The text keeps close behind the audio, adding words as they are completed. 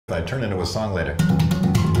I'd turn into a song later.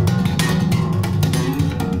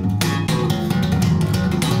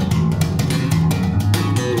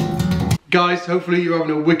 Guys, hopefully you're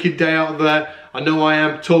having a wicked day out there. I know I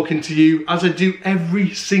am, talking to you as I do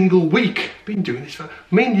every single week. Been doing this for,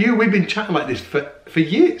 me and you, we've been chatting like this for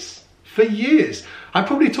years. For years. I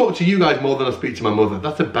probably talk to you guys more than I speak to my mother.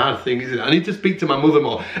 That's a bad thing, isn't it? I need to speak to my mother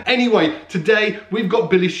more. Anyway, today we've got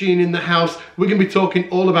Billy Sheehan in the house. We're gonna be talking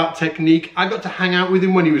all about technique. I got to hang out with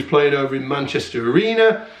him when he was playing over in Manchester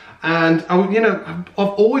Arena. And I've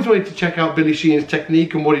always wanted to check out Billy Sheehan's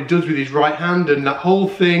technique and what he does with his right hand and that whole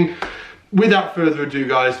thing. Without further ado,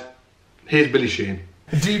 guys, here's Billy Sheehan.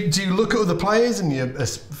 Do you look at other players and you're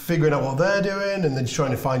figuring out what they're doing and then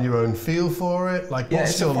trying to find your own feel for it? Like,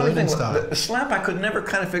 what's your learning style? The slap, I could never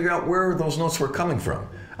kind of figure out where those notes were coming from.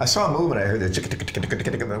 I saw a movement, I heard the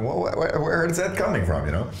where is that coming from,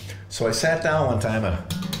 you know? So I sat down one time and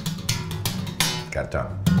got it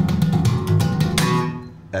done.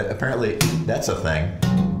 Apparently, that's a thing.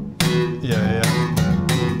 Yeah.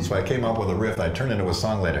 So I came up with a riff I'd turn into a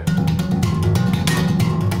song later.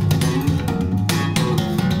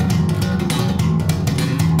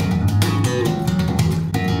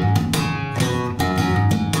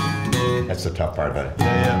 That's the tough part about it.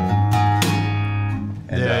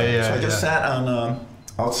 So I just sat on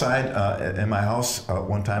outside in my house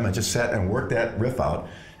one time. I just sat and worked that riff out,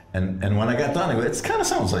 and when I got done, I go, it kind of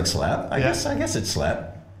sounds like slap. I guess it's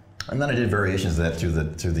slap. And then I did variations of that through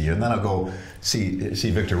the year, and then I'll go see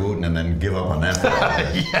Victor Wooten and then give up on that.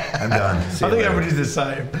 I'm done. I think everybody's the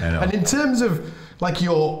same. And in terms of like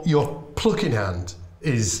your plucking hand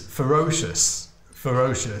is ferocious.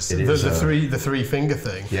 It is, the three finger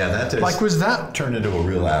thing. Yeah, that is. Like, was that turned into a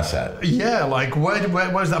real asset? Yeah, like where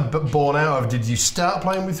was that born out of? Did you start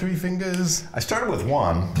playing with three fingers? I started with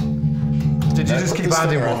one. Did you just keep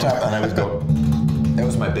adding one? On top, and I would go. That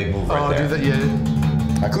was my big move right there. Do that,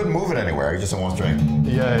 yeah. I couldn't move it anywhere. I just on one string.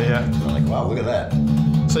 Yeah. I'm like, wow, look at that.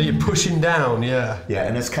 So you're pushing down, yeah. Yeah,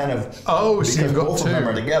 and it's kind of because so you've got both of them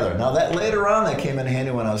are together. Now that later on, that came in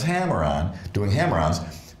handy when I was doing hammer-ons,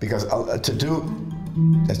 because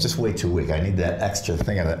that's just way too weak. I need that extra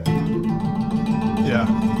thing of it. Yeah.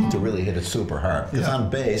 To really hit it super hard. Because on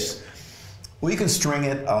bass, well, you can string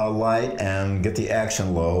it light and get the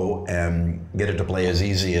action low and get it to play as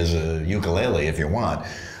easy as a ukulele if you want,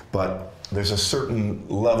 but there's a certain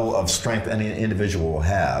level of strength any individual will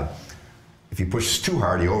have. If he pushes too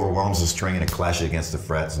hard, he overwhelms the string and it clashes against the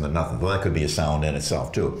frets and then nothing. Well, that could be a sound in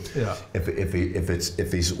itself too. Yeah.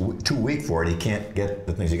 If he's too weak for it, he can't get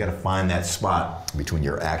the things. You got to find that spot between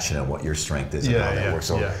your action and what your strength is and how that works.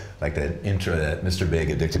 So, like that intro, that Mr.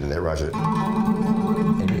 Big, Addicted to That, Roger.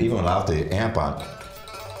 And even without the amp on,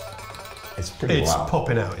 it's pretty loud. It's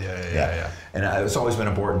popping out. Yeah. And it's always been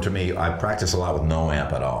important to me. I practice a lot with no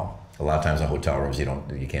amp at all. A lot of times in hotel rooms, you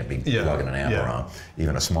can't be plugging an amp around,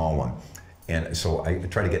 even a small one. And so I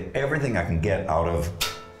try to get everything I can get out of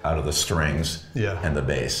the strings and the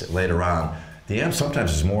bass. Later on, the amp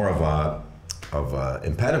sometimes is more of a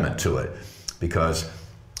impediment to it, because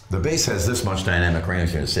the bass has this much dynamic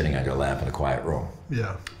range when it's sitting on your lap in a quiet room.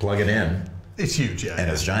 Yeah. Plug it in. It's huge, and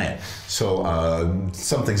it's giant. So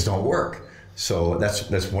some things don't work. So that's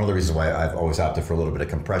one of the reasons why I've always opted for a little bit of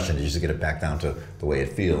compression, just to get it back down to the way it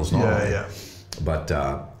feels normally. Yeah. But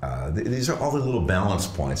these are all the little balance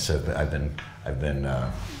points that I've been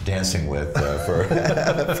dancing with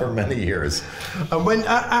for many years. And when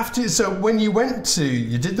when you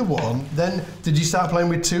did the one, then did you start playing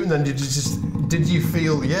with two, and then did you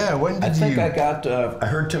feel when did you? I think I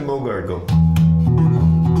heard Tim Bogart go.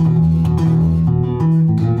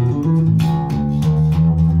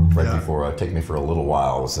 Before Take Me for a Little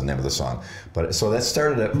While was the name of the song. But so that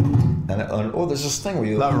started it, and there's this thing where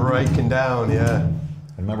you... That raking down, yeah.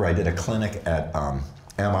 I remember I did a clinic at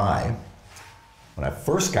MI when I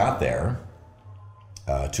first got there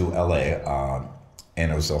to LA,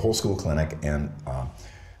 and it was a whole school clinic, and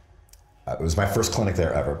it was my first clinic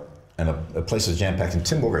there ever, and the place was jam-packed, and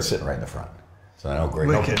Tim Bogart sitting right in the front. So I know, great,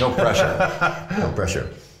 no pressure, no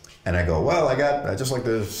pressure. And I go, well, I just like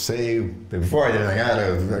to say, before I did anything, I had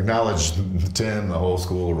to acknowledge Tim, the whole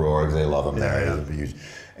school of Roar, because they love him there. Huge.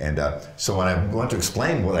 And so when I went to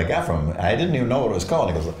explain what I got from him, I didn't even know what it was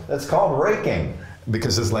called. He goes, that's called raking,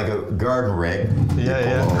 because it's like a garden rake.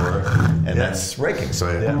 Over, and that's raking. So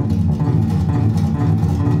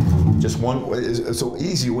just one, so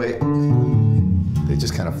easy way, they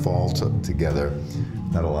just kind of fall together.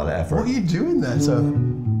 Not a lot of effort. What are you doing there, sir?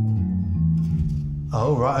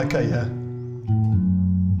 Oh, right, okay, yeah.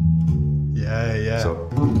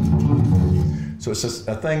 So it's just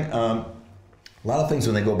a thing, a lot of things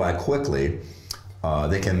when they go by quickly,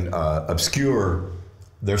 they can obscure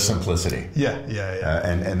their simplicity. Yeah.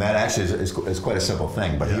 And that actually is quite a simple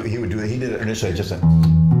thing. But he would do it. He did it initially just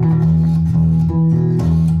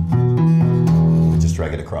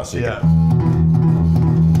drag it across. So you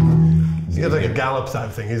it's like a gallop type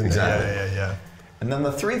thing, isn't it? Yeah. And then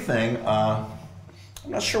the 3 thing, I'm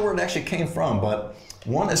not sure where it actually came from, but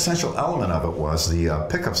one essential element of it was the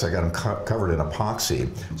pickups. I got them covered in epoxy.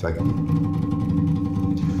 So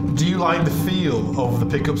do you like the feel of the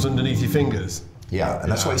pickups underneath your fingers? Yeah,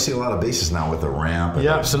 and that's why you see a lot of basses now with the ramp.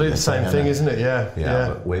 Yeah, absolutely the same thing, isn't it? Yeah.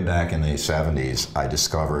 But way back in the 70s, I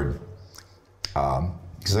discovered,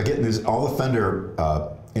 because I get all the Fender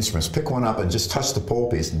instruments, pick one up and just touch the pole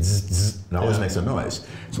piece, and it always makes a noise.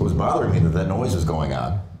 So it was bothering me that noise was going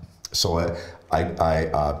on. So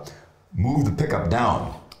I moved the pickup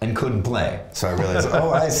down and couldn't play. So I realized,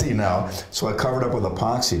 oh, I see now. So I covered up with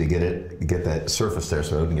epoxy to get that surface there,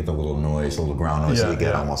 so I didn't get the little noise, the little ground noise that you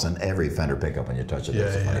get almost in every Fender pickup when you touch it.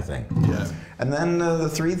 That's a funny thing. And then the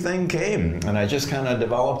 3 thing came, and I just kind of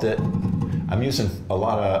developed it. I'm using a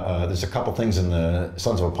lot of, there's a couple things in the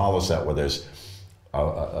Sons of Apollo set where there's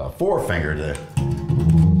a 4-finger to...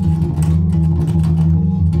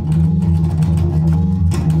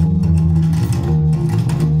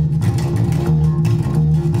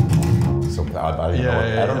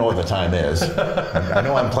 I don't know what the time is. I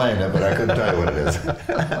know I'm playing it, but I couldn't tell you what it is.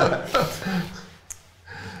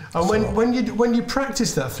 And when you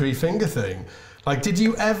practice that 3-finger thing, like, did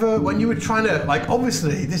you ever, when you were trying to, like,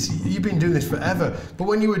 obviously you've been doing this forever, but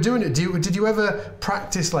when you were doing it, did you ever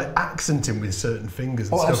practice like accenting with certain fingers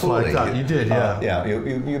and stuff absolutely. Like that? You did, yeah.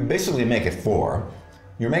 You basically make it 4.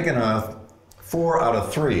 You're making a 4 out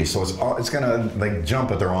of 3, so it's gonna like jump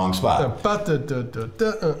at the wrong spot.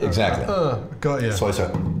 Exactly. Got you. So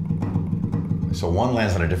so one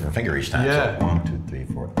lands on a different finger each time. Yeah. So 1, 2, 3,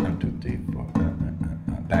 4. 1, 2, 3, 4.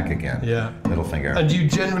 Back again. Yeah. Middle finger. And you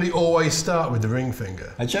generally always start with the ring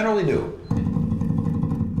finger. I generally do.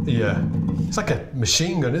 Yeah. It's like a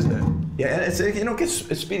machine gun, isn't it? Yeah, and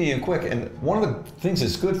it's speedy and quick. And one of the things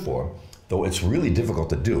it's good for, though it's really difficult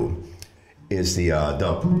to do, is the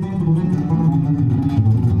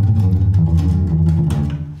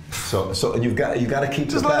So you've got to keep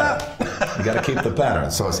the pattern. You got to keep the pattern.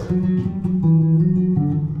 So it's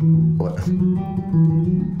what?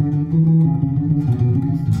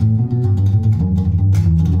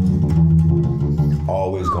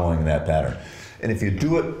 Always going in that pattern. And if you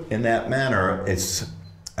do it in that manner,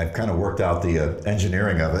 I've kind of worked out the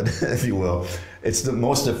engineering of it, if you will. It's the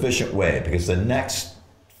most efficient way because the next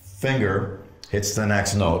finger hits the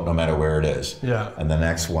next note no matter where it is. Yeah. And the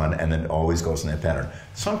next one, and then it always goes in that pattern.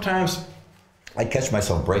 Sometimes I catch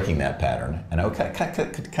myself breaking that pattern, and I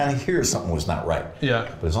could kind of hear something was not right. Yeah.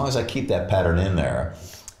 But as long as I keep that pattern in there,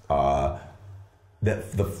 the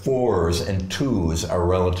 4s and 2s are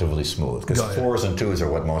relatively smooth because 4s and 2s are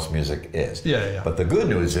what most music is. Yeah. But the good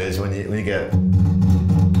news is when you get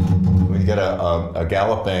a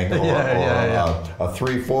galloping or a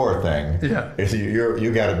 3/4 thing,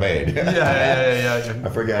 you got it made. Yeah. I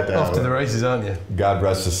forgot that. Off to the races, aren't you? God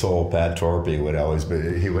rest his soul, Pat Torpy would always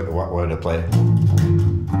be. He wanted to play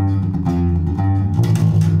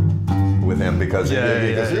with him because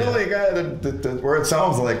you're only a guy where it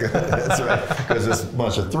sounds like that's right because it's a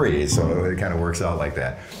bunch of 3s, so it kind of works out like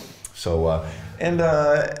that. So and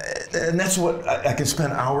that's what I can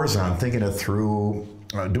spend hours on thinking it through.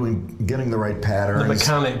 Getting the right patterns. The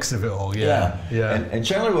mechanics of it all, And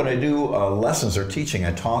generally when I do lessons or teaching,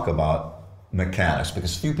 I talk about mechanics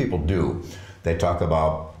because few people do. They talk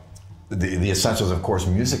about the essentials, of course,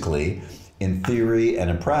 musically, in theory and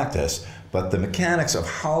in practice, but the mechanics of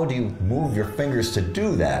how do you move your fingers to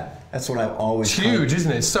do that, that's what I've always... It's huge, isn't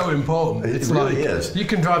it? It's so important. It really is. You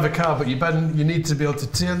can drive a car, but you need to be able to,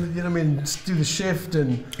 do the shift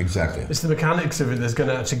and... Exactly. It's the mechanics of it that's going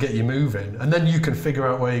to actually get you moving. And then you can figure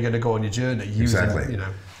out where you're going to go on your journey.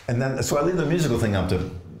 And then, so I leave the musical thing up to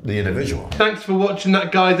the individual. Thanks for watching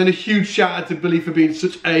that, guys, and a huge shout out to Billy for being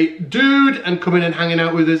such a dude and coming and hanging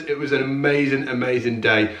out with us. It was an amazing, amazing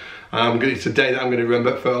day. It's a day that I'm going to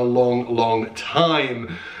remember for a long, long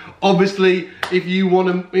time. Obviously, if you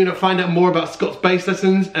want to find out more about Scott's Bass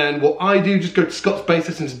Lessons and what I do, just go to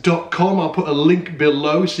scottsbasslessons.com. I'll put a link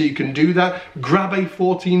below so you can do that. Grab a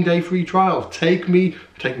 14-day free trial. Take me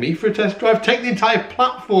take me for a test drive, take the entire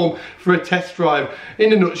platform for a test drive.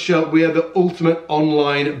 In a nutshell, we are the ultimate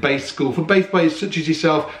online bass school for bass players such as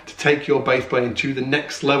yourself to take your bass playing to the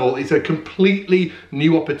next level. It's a completely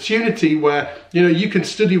new opportunity where, you know, you can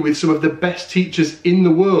study with some of the best teachers in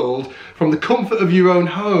the world from the comfort of your own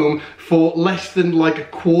home for less than like a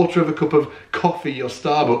quarter of a cup of coffee or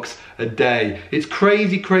Starbucks a day. It's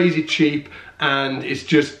crazy, crazy cheap, and it's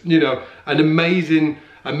just, you know, an amazing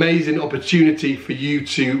opportunity for you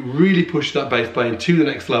to really push that bass playing to the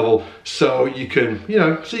next level, so you can, you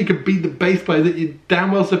know, so you can be the bass player that you're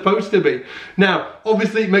damn well supposed to be. Now,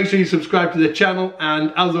 obviously, make sure you subscribe to the channel,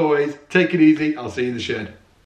 and as always, take it easy. I'll see you in the shed.